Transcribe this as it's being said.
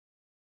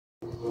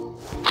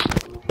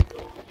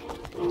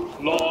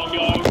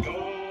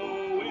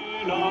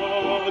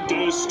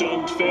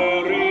distant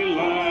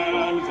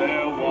fairyland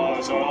there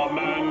was a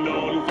man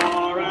known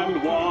far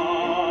and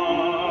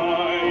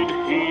wide.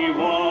 He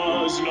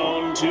was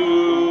known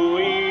to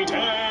eat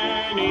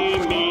any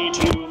meat,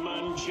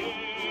 human,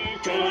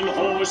 chicken,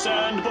 horse,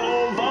 and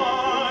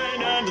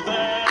bovine. And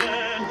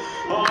then,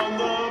 on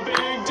the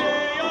big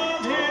day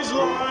of his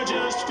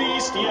largest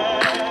feast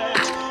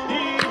yet,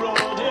 he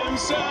rolled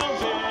himself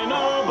in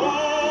a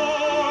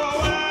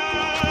bowl.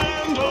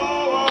 And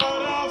oh,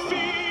 what a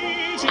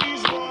feat!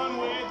 He's one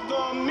with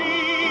the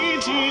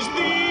meat. He's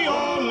the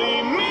only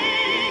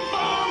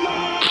meatball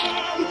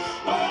man.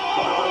 Oh,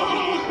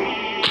 he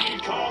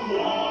become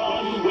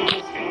one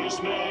with his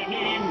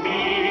many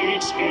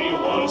meats. He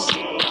was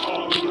still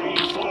hungry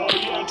for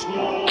yet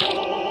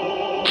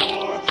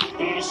more.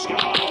 He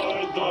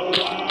scoured the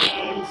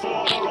land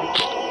for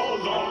all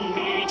the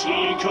meat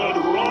he could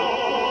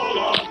roll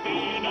up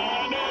in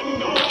an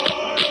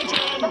engort.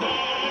 And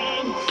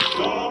then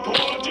the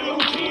poor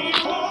doomed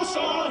people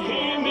saw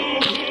him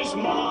in his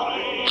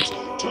might,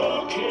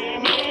 took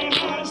him in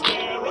as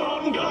their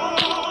own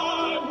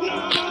god.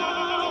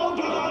 Now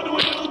blood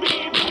will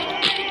be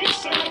paid,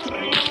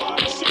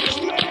 sacrifices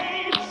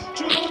made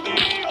to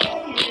the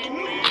only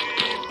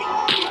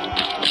meatball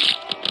man.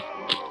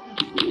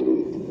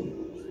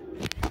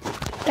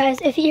 Guys,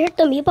 if you heard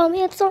the Meatball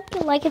Man song,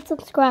 like and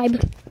subscribe.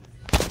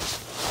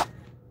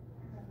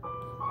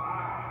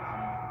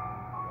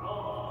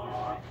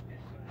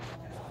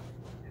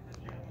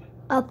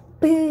 Up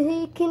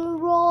he can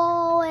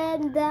roll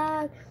and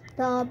down,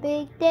 the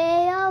big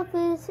day of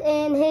is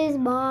in his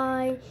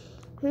mind.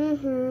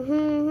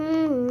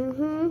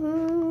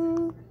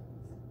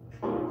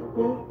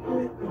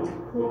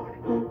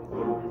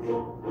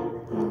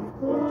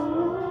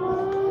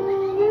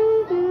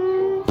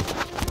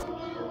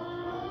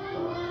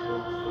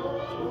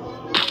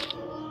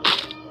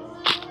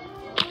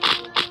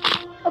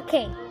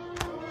 Okay.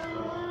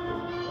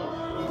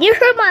 You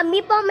heard my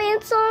Meatball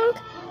Man song?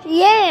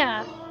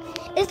 Yeah.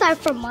 It's time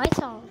for my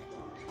song.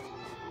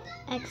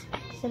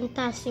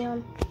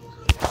 Expresentación.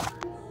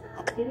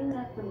 Getting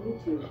that from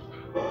YouTube.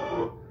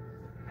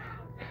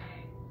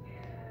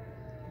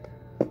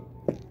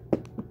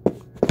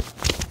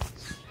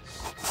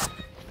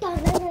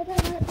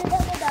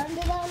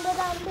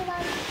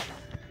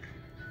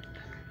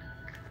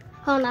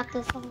 Oh, not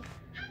this song.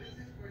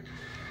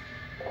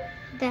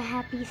 The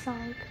happy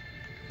song.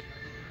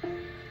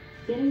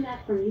 Getting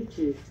that from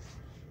YouTube.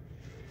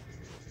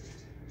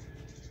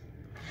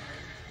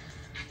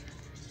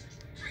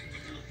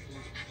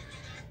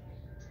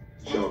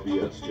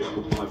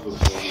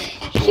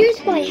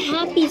 Here's my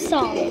happy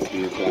song.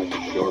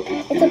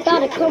 It's about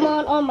to come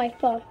on my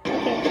phone.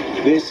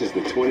 Okay. This is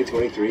the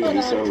 2023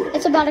 Nissan Rogue.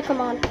 It's about to come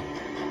on.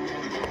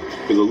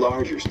 With a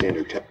larger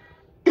standard tech.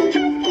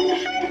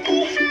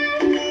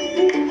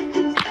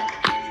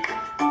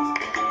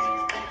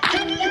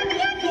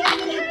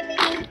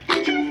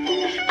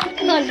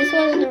 No, this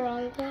one is the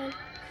wrong one.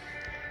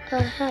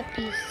 A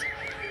happy song.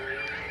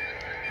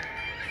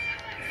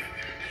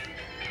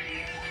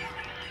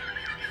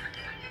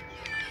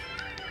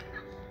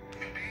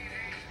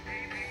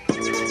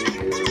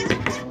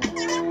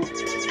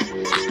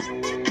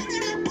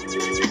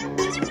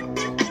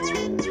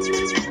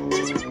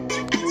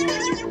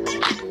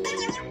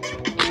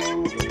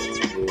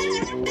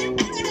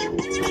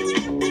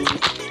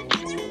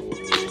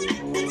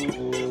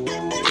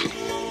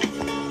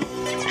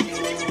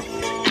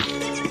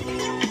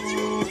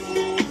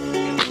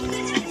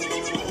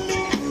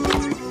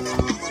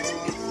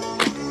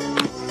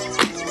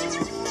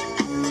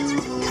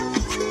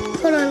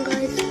 Hold on,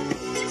 guys.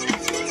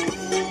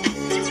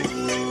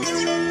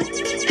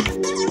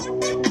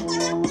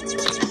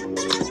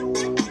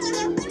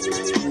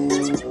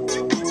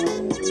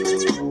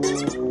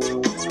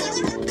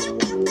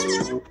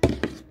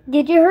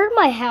 Did you hear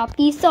my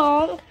happy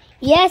song?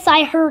 Yes,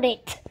 I heard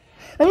it.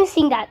 Let me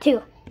sing that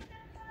too.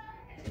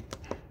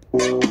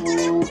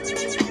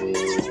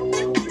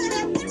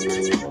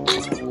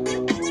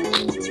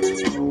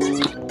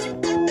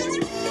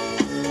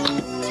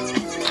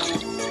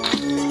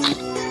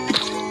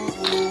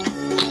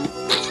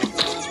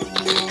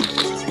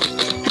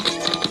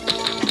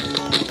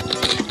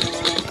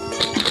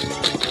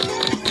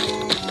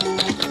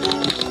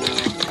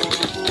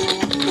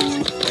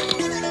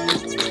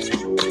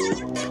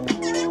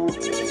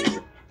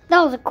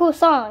 That was a cool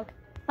song.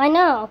 I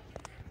know.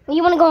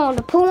 You want to go on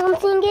the pool and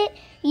sing it?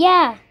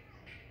 Yeah.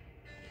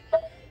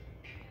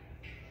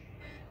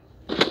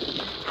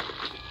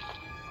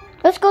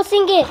 Let's go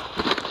sing it.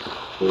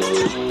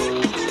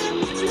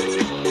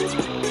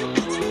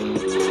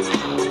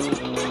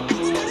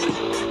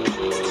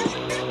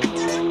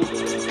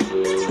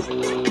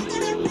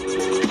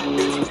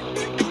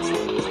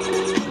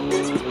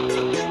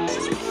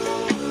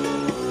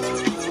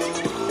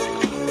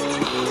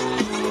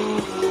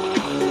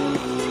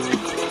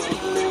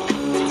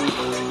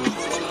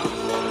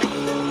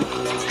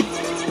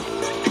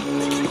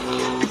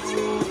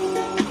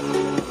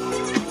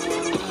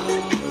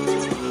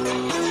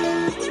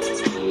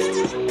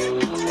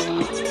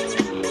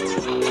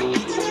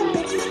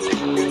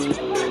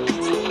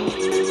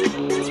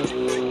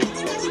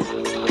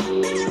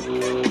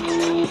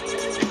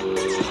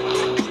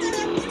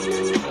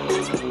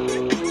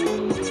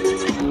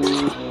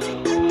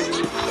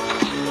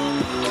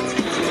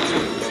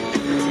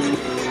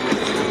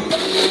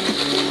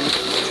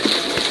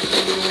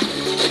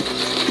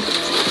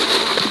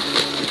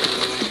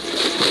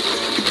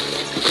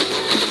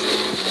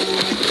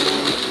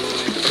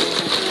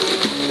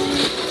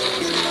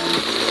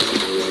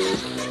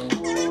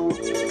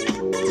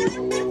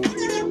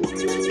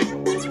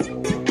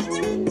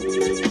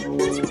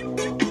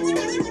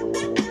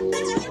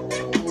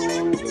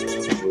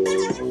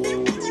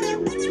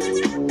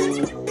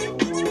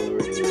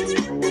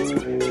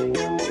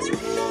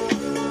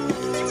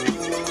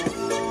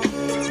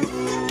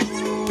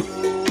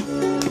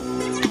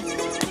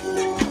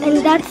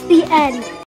 the end.